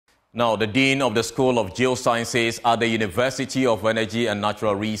Now, the Dean of the School of Geosciences at the University of Energy and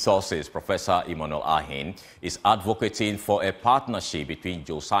Natural Resources, Professor Emmanuel Ahin, is advocating for a partnership between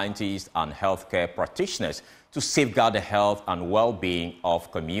geoscientists and healthcare practitioners to safeguard the health and well-being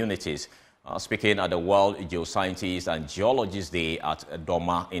of communities. Speaking at the World Geoscientists and Geologists Day at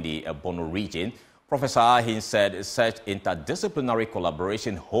Doma in the Bono region, Professor Ahin said such interdisciplinary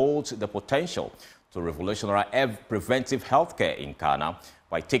collaboration holds the potential to revolutionize preventive healthcare in Ghana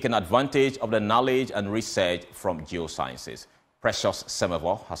by taking advantage of the knowledge and research from geosciences. Precious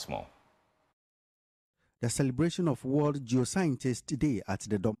Semevo has more. The celebration of World Geoscientists Day at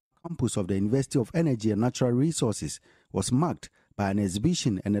the Doma campus of the University of Energy and Natural Resources was marked by an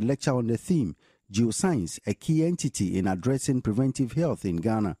exhibition and a lecture on the theme, Geoscience, a Key Entity in Addressing Preventive Health in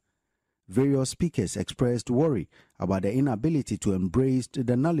Ghana. Various speakers expressed worry about the inability to embrace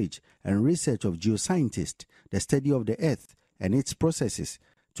the knowledge and research of geoscientists, the study of the earth and its processes,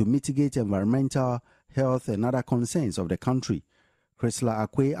 to mitigate environmental, health and other concerns of the country. Chrysler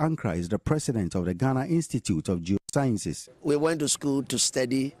Akwe Ankra is the president of the Ghana Institute of Geosciences. We went to school to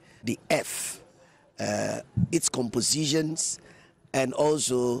study the earth, its compositions, and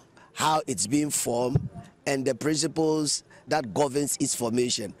also how it's being formed and the principles that governs its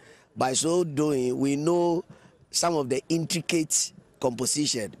formation. By so doing, we know some of the intricate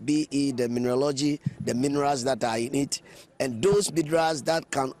composition, be it the mineralogy, the minerals that are in it, and those minerals that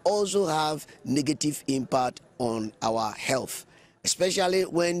can also have negative impact on our health, especially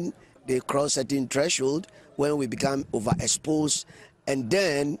when they cross certain threshold, when we become overexposed, and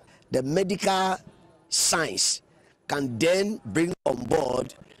then the medical science can then bring on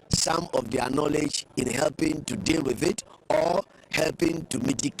board some of their knowledge in helping to deal with it or helping to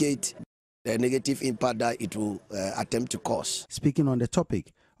mitigate the negative impact that it will attempt to cause. Speaking on the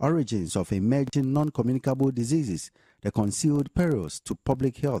topic, origins of emerging non-communicable diseases, the concealed perils to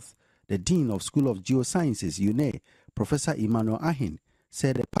public health, the Dean of School of Geosciences, UNE, Professor Emmanuel Ahin,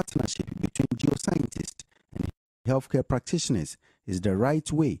 said a partnership between geoscientists and healthcare practitioners is the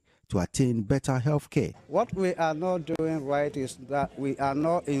right way to attain better healthcare. What we are not doing right is that we are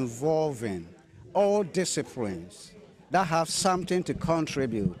not involving all disciplines that have something to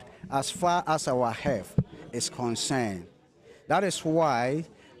contribute as far as our health is concerned. That is why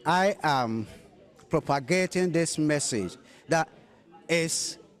I am propagating this message that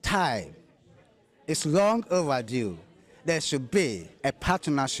it's time, it's long overdue. There should be a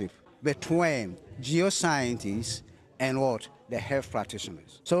partnership between geoscientists and the health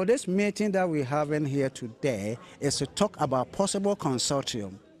practitioners. So this meeting that we're having here today is to talk about possible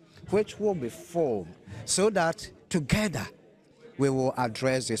consortium which will be formed so that together we will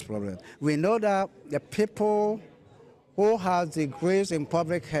address this problem. We know that the people who have degrees in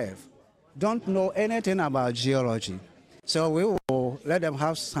public health don't know anything about geology. So we will let them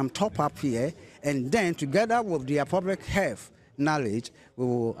have some top up here, and then together with their public health knowledge, we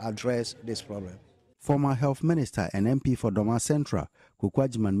will address this problem. Former Health Minister and MP for Doma Central,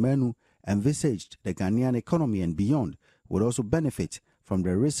 Kukwajiman Menu, envisaged the Ghanaian economy and beyond would also benefit from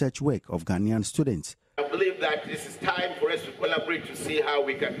the research work of Ghanaian students. I believe that this is time for us to collaborate to see how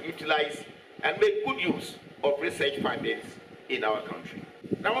we can utilize and make good use of research findings in our country.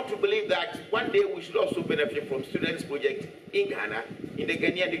 And I want to believe that one day we should also benefit from students' projects in Ghana, in the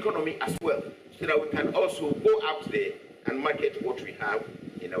Ghanaian economy as well, so that we can also go out there and market what we have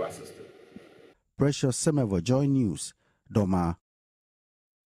in our system. Precious Semevo, Joy News, Doma.